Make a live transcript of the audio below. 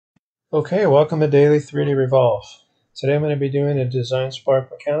Okay, welcome to Daily 3D Revolve. Today I'm going to be doing a Design Spark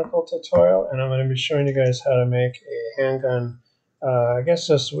mechanical tutorial, and I'm going to be showing you guys how to make a handgun. I guess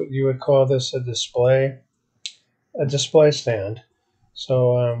that's what you would call this, a display stand.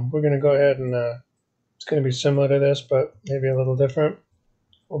 So we're going to go ahead and it's going to be similar to this, but maybe a little different.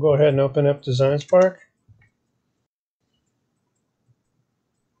 We'll go ahead and open up Design Spark.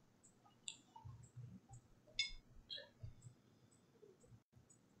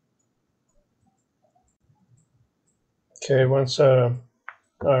 Okay, all right,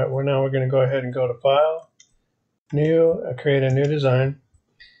 now we're going to go ahead and go to File, New, create a new design.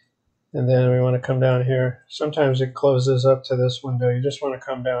 And then we want to come down here. Sometimes it closes up to this window. You just want to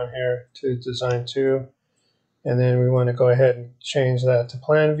come down here to Design 2. And then we want to go ahead and change that to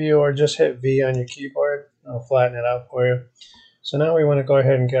Plan View, or just hit V on your keyboard. I'll flatten it out for you. So now we want to go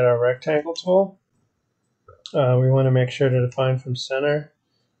ahead and get our rectangle tool. We want to make sure to define from center.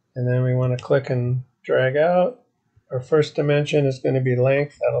 And then we want to click and drag out. Our first dimension is going to be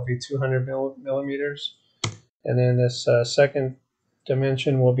length. That'll be 200 millimeters. And then this second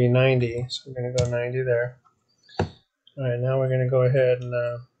dimension will be 90, so we're going to go 90 there. All right, now we're going to go ahead and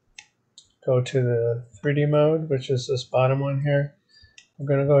go to the 3D mode, which is this bottom one here. We're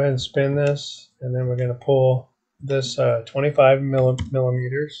going to go ahead and spin this, and then we're going to pull this 25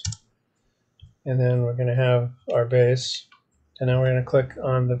 millimeters, and then we're going to have our base. And now we're going to click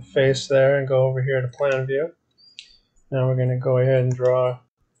on the face there and go over here to Plan View. Now we're going to go ahead and draw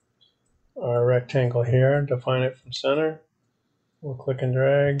our rectangle here, define it from center. We'll click and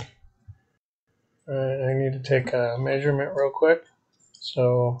drag. All right, I need to take a measurement real quick.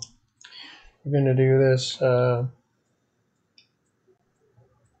 So we're going to do this.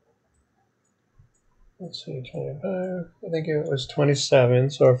 Let's see, 25. I think it was 27.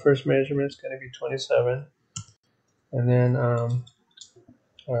 So our first measurement is going to be 27. And then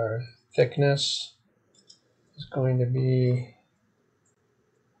our thickness is going to be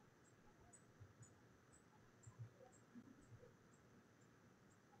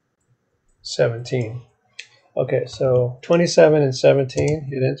 17. Okay, so 27 and 17,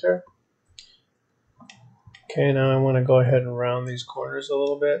 hit enter. Okay, now I want to go ahead and round these corners a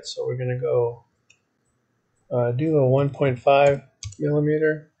little bit. So we're going to go do a 1.5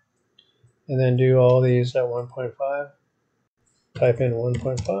 millimeter, and then do all these at 1.5. Type in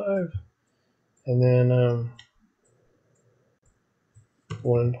 1.5, and then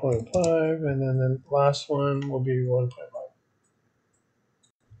 1.5, and then the last one will be 1.5.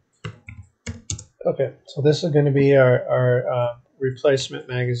 Okay, so this is going to be our replacement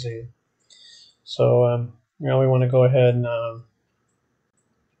magazine. So now we want to go ahead and let's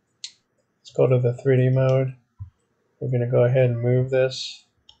go to the 3D mode. We're going to go ahead and move this.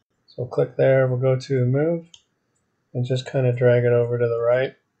 So click there, we'll go to move, and just kind of drag it over to the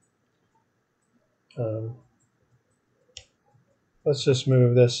right. Let's just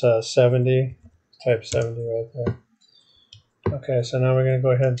move this 70, type 70 right there. Okay, so now we're going to go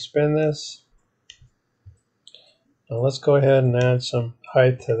ahead and spin this. Now let's go ahead and add some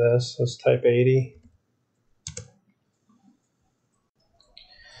height to this. Let's type 80.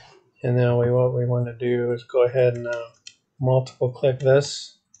 And then what we want to do is go ahead and multiple click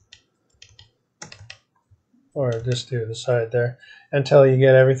this, or just do the side there until you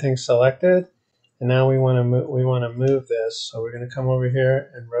get everything selected. And now we want to move this. So we're going to come over here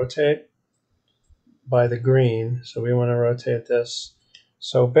and rotate by the green. So we want to rotate this.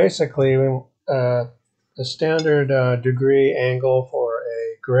 So basically, the standard degree angle for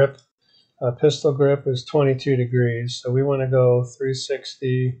a grip, a pistol grip, is 22 degrees. So we want to go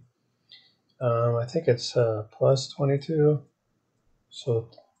 360. I think it's plus 22. So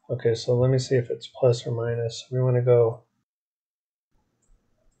okay, so let me see if it's plus or minus. We want to go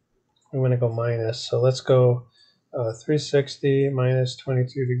minus. So let's go 360 minus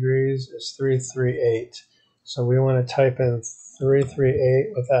 22 degrees is 338. So we want to type in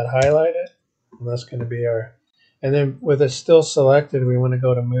 338 with that highlighted, and that's going to be our. And then with it still selected, we want to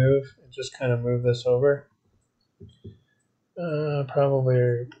go to move and just kind of move this over.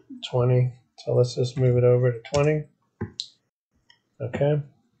 Probably 20. So let's just move it over to 20. Okay.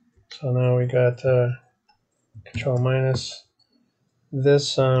 So now we got Control minus.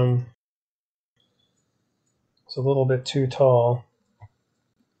 This it's a little bit too tall.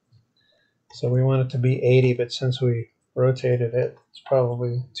 So we want it to be 80, but since we rotated it, it's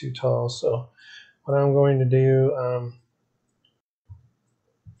probably too tall. So what I'm going to do,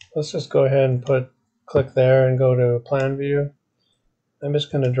 let's just go ahead and click there and go to Plan View. I'm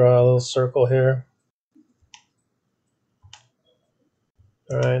just going to draw a little circle here.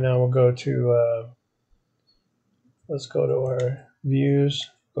 All right, now we'll go to, let's go to our views,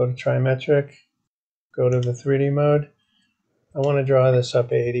 go to trimetric, go to the 3D mode. I want to draw this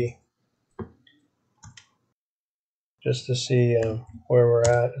up 80 just to see where we're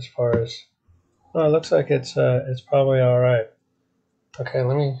at as far as. Oh, it looks like it's probably all right. Okay,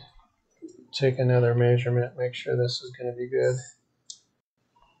 let me take another measurement, make sure this is going to be good.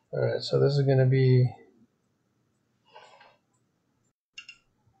 All right, so this is going to be,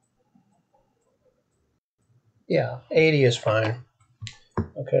 yeah, 80 is fine.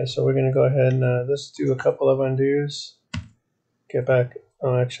 Okay, so we're going to go ahead and let's do a couple of undos. Get back.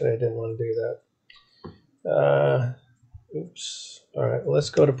 Oh, actually, I didn't want to do that. Oops. All right, let's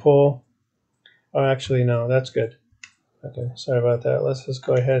go to pull. Oh, actually, no, that's good. Okay, sorry about that. Let's just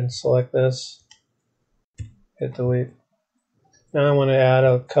go ahead and select this. Hit delete. Now I want to add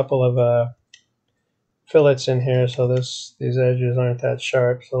a couple of fillets in here so these edges aren't that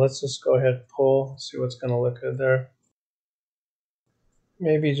sharp. So let's just go ahead and pull, see what's going to look good there.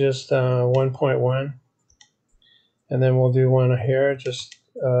 Maybe just 1.1. And then we'll do one here, just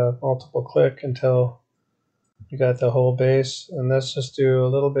multiple click until you got the whole base. And let's just do a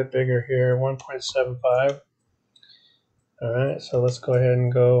little bit bigger here, 1.75. All right, so let's go ahead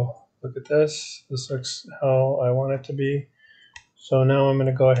and go look at this. This looks how I want it to be. So now I'm going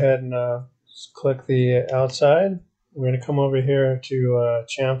to go ahead and click the outside. We're going to come over here to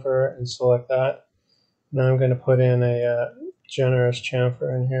chamfer and select that. Now I'm going to put in a generous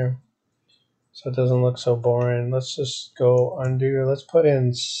chamfer in here so it doesn't look so boring. Let's just go undo. Let's put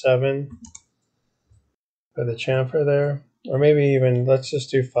in 7 for the chamfer there. Or maybe even, let's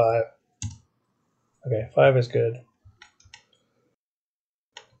just do 5. Okay, 5 is good.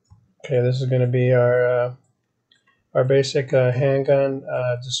 Okay, this is going to be our basic handgun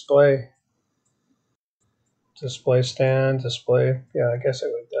display stand, yeah, I guess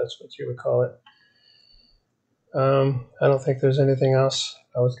that's what you would call it. I don't think there's anything else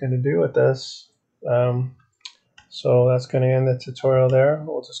I was going to do with this. So that's going to end the tutorial there.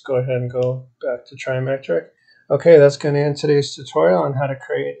 We'll just go ahead and go back to trimetric. Okay, that's going to end today's tutorial on how to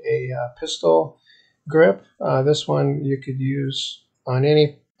create a pistol grip. This one you could use on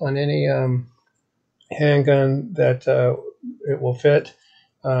any handgun that it will fit.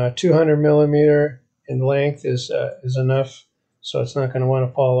 200 millimeter in length is enough, so it's not going to want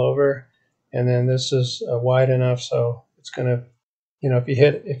to fall over. And then this is wide enough, so it's going to,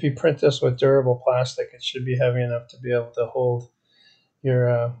 if you print this with durable plastic, it should be heavy enough to be able to hold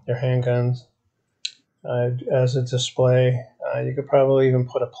your handguns as a display. You could probably even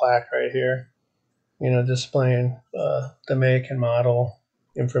put a plaque right here, displaying the make and model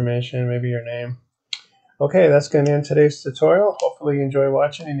information, maybe your name. Okay, that's going to end today's tutorial. Hopefully you enjoy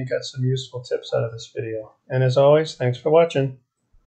watching and you got some useful tips out of this video. And as always, thanks for watching.